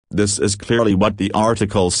This is clearly what the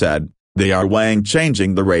article said. They are weighing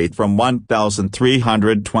changing the rate from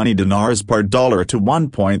 1,320 dinars per dollar to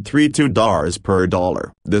 $1.32 per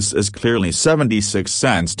dollar. This is clearly 76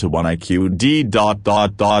 cents to 1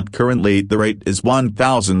 IQD. Currently the rate is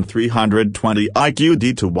 1,320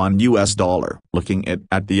 IQD to $1. Looking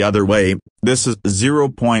at the other way, this is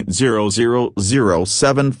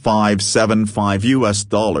 0.0007575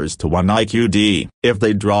 USD to 1 IQD. If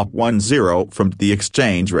they drop 1 zero from the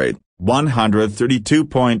exchange rate,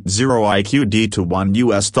 132.0 IQD to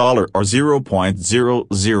 $1 or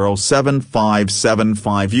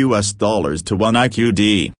 0.007575 USD to 1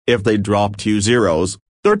 IQD. If they drop 2 zeros,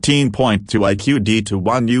 13.2 IQD to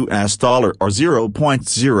 $1 or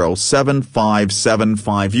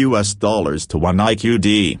 0.07575 USD to 1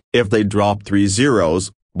 IQD. If they drop 3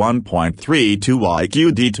 zeros, 1.32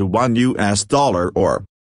 IQD to $1 or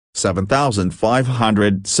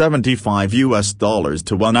 7,575 USD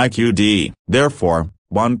to 1 IQD. Therefore,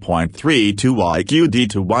 1.32 IQD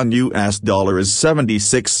to $1 is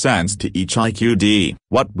 76 cents to each IQD.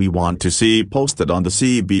 What we want to see posted on the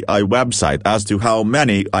CBI website as to how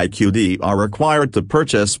many IQD are required to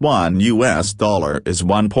purchase $1 is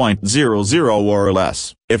 1.00 or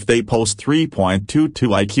less. If they post 3.22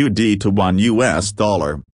 IQD to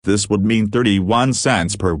 $1, this would mean 31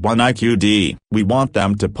 cents per 1 IQD. We want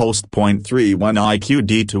them to post 0.31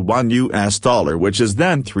 IQD to $1, which is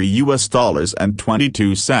then $3 and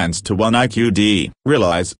 22 cents to 1 IQD.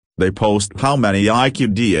 Realize, they post how many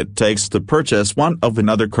IQD it takes to purchase one of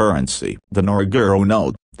another currency. Dinar Guru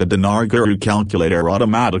note. The Dinar Guru calculator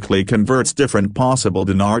automatically converts different possible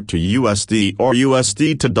dinar to USD or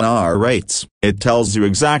USD to dinar rates. It tells you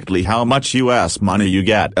exactly how much US money you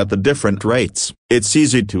get at the different rates. It's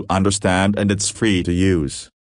easy to understand and it's free to use.